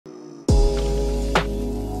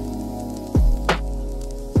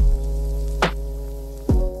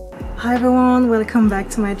Hi everyone, welcome back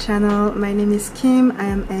to my channel. My name is Kim. I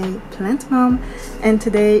am a plant mom and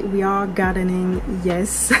today we are gardening.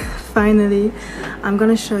 Yes, finally I'm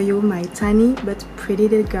gonna show you my tiny but pretty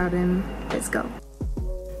little garden. Let's go.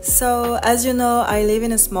 So as you know, I live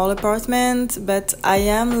in a small apartment, but I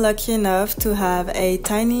am lucky enough to have a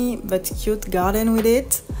tiny but cute garden with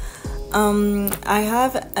it. I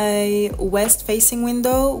have a west facing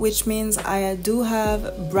window, which means I do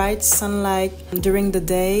have bright sunlight during the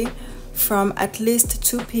day from at least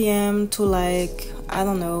 2 p.m. to like, I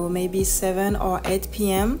don't know, maybe 7 or 8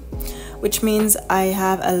 p.m. which means I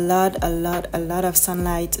have a lot of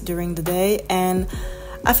sunlight during the day, and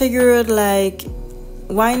I figured like,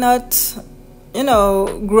 why not, you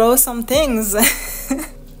know, grow some things.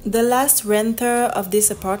 The last renter of this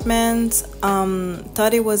apartment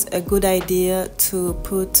thought it was a good idea to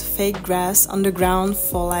put fake grass on the ground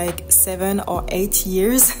for like 7 or 8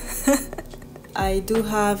 years. I do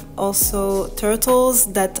have also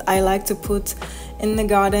turtles that I like to put in the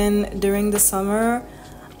garden during the summer.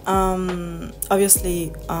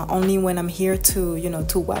 Obviously only when I'm here to, you know,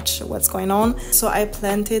 to watch what's going on. So I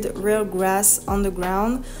planted real grass on the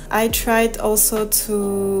ground. I tried also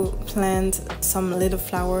to plant some little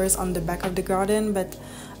flowers on the back of the garden, but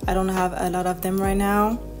I don't have a lot of them right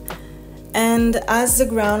now. And as the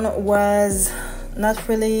ground was not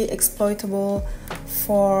really exploitable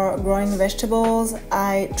for growing vegetables,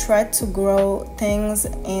 I tried to grow things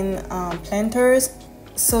in planters.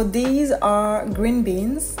 So these are green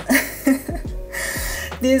beans.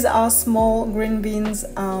 These are small green beans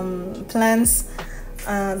plants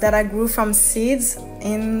that I grew from seeds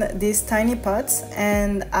in these tiny pots,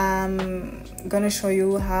 and I'm gonna show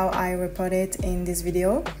you how I repot it in this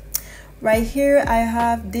video. Right here I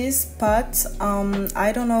have this pot.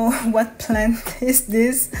 I don't know what plant is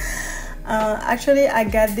this. Actually I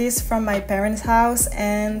got this from my parents' house,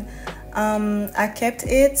 and I kept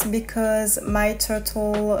it because my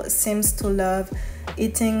turtle seems to love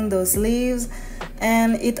eating those leaves,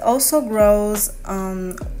 and it also grows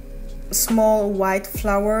small white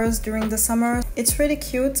flowers during the summer. It's really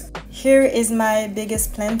cute. Here is my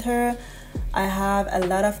biggest planter. I have a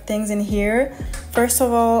lot of things in here. First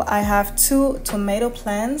of all, I have 2 tomato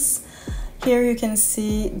plants. Here you can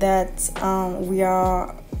see that we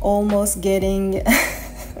are almost getting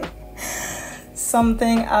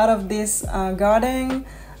something out of this garden.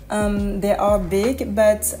 They are big,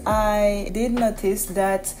 but I did notice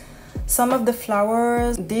that some of the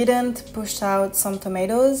flowers didn't push out some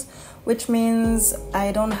tomatoes, which means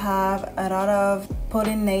I don't have a lot of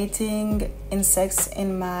pollinating insects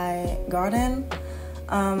in my garden.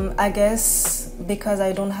 I guess because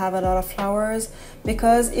I don't have a lot of flowers,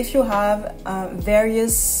 because if you have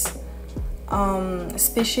various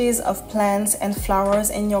species of plants and flowers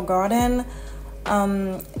in your garden,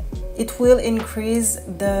 it will increase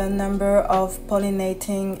the number of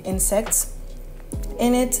pollinating insects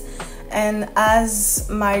in it. And as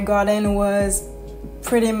my garden was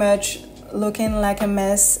pretty much looking like a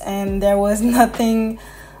mess and there was nothing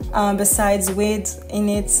besides weeds in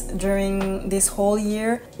it during this whole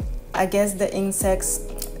year, I guess the insects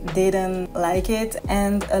didn't like it,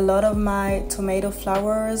 and a lot of my tomato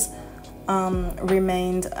flowers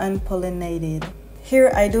remained unpollinated.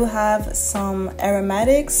 Here I do have some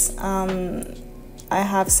aromatics. I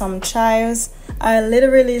have some chives. I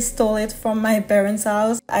literally stole it from my parents'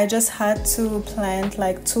 house. I just had to plant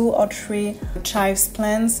like 2 or 3 chives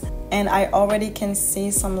plants, and I already can see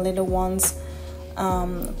some little ones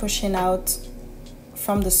pushing out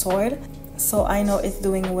from the soil, so I know it's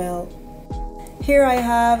doing well. Here I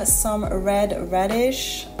have some red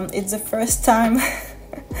radish. It's the first time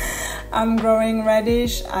I'm growing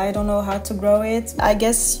radish. I don't know how to grow it. I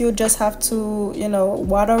guess you just have to, you know,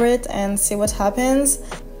 water it and see what happens.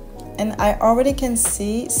 And I already can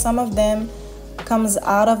see some of them comes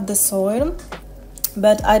out of the soil,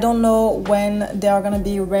 but I don't know when they are gonna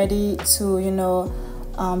be ready to, you know,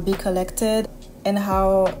 be collected and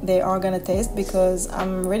how they are gonna taste, because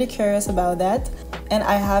I'm really curious about that. And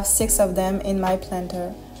I have 6 of them in my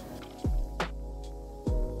planter.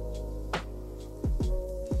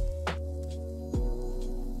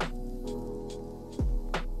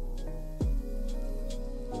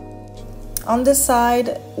 On the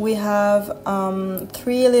side we have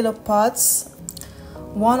 3 little pots,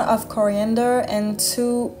 1 of coriander and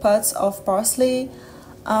 2 pots of parsley.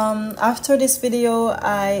 After this video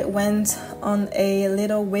I went on a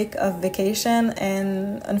little week of vacation,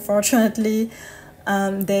 and unfortunately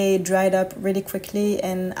they dried up really quickly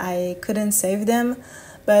and I couldn't save them,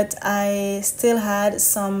 but I still had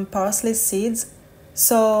some parsley seeds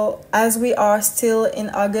So as we are still in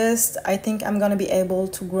August, I think I'm gonna be able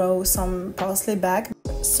to grow some parsley back.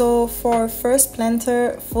 So for first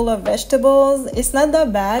planter full of vegetables, it's not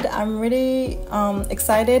that bad. I'm really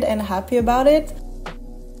excited and happy about it.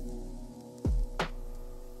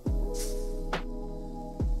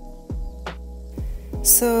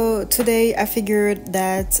 So today I figured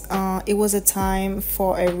that it was a time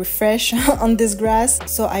for a refresh on this grass.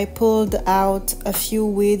 So I pulled out a few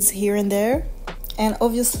weeds here and there. And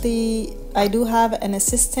obviously I do have an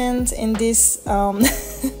assistant in this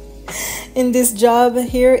in this job.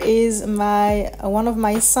 Here is one of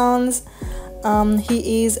my sons.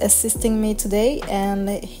 He is assisting me today and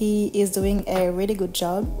he is doing a really good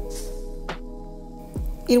job.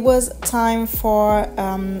 It was time for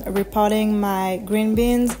repotting my green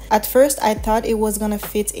beans. At first I thought it was gonna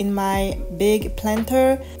fit in my big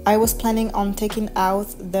planter. I was planning on taking out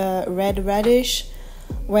the red radish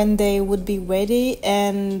when they would be ready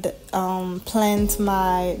and plant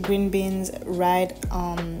my green beans right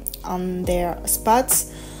on their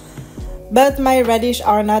spots. But my radish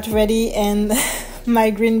are not ready and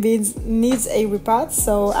my green beans needs a repot,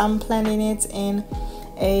 so I'm planting it in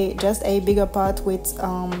just a bigger pot with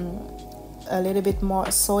a little bit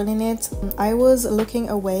more soil in it. I was looking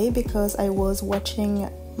away because I was watching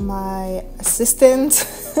my assistant.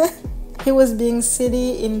 He was being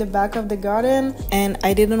silly in the back of the garden and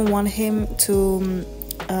I didn't want him to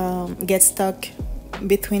get stuck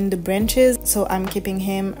between the branches, so I'm keeping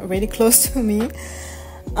him really close to me.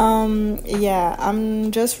 Yeah,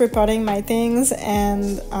 I'm just repotting my things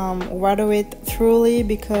and water it thoroughly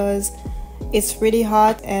because it's really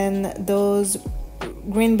hot and those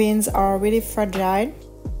green beans are really fragile.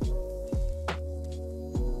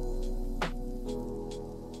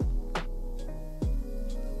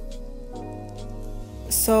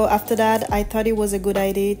 So after that I thought it was a good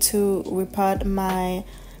idea to repot my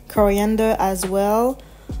coriander as well.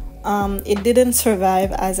 It didn't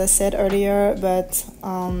survive as I said earlier, but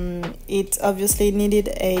it obviously needed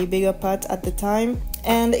a bigger pot at the time.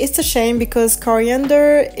 And it's a shame because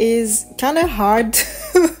coriander is kind of hard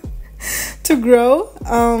to grow.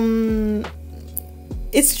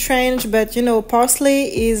 It's strange, but you know,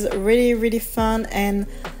 parsley is really fun and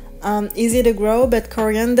easy to grow, but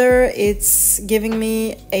coriander, it's giving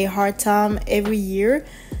me a hard time every year.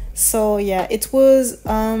 So yeah, it was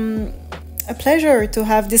a pleasure to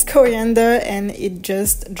have this coriander and it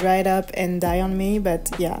just dried up and died on me. But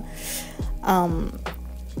yeah,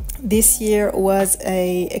 this year was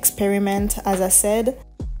a experiment, as I said.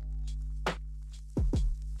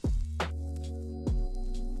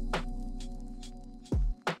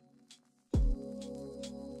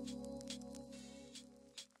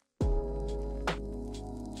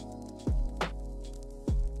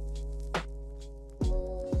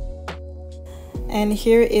 And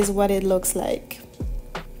here is what it looks like.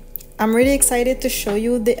 I'm really excited to show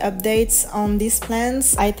you the updates on these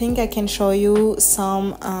plants. I think I can show you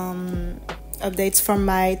some updates from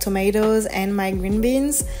my tomatoes and my green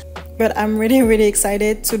beans. But I'm really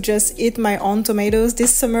excited to just eat my own tomatoes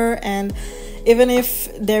this summer, and even if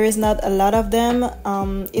there is not a lot of them,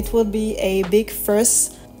 it will be a big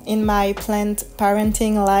first in my plant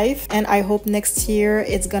parenting life, and I hope next year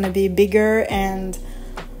it's gonna be bigger and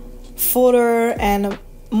fuller and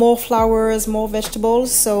more flowers, more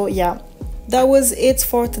vegetables. So yeah, that was it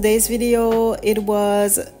for today's video. It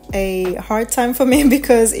was a hard time for me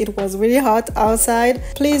because it was really hot outside.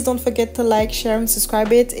 Please don't forget to like, share and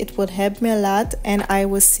subscribe it would help me a lot, and I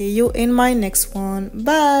will see you in my next one.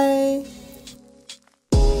 Bye.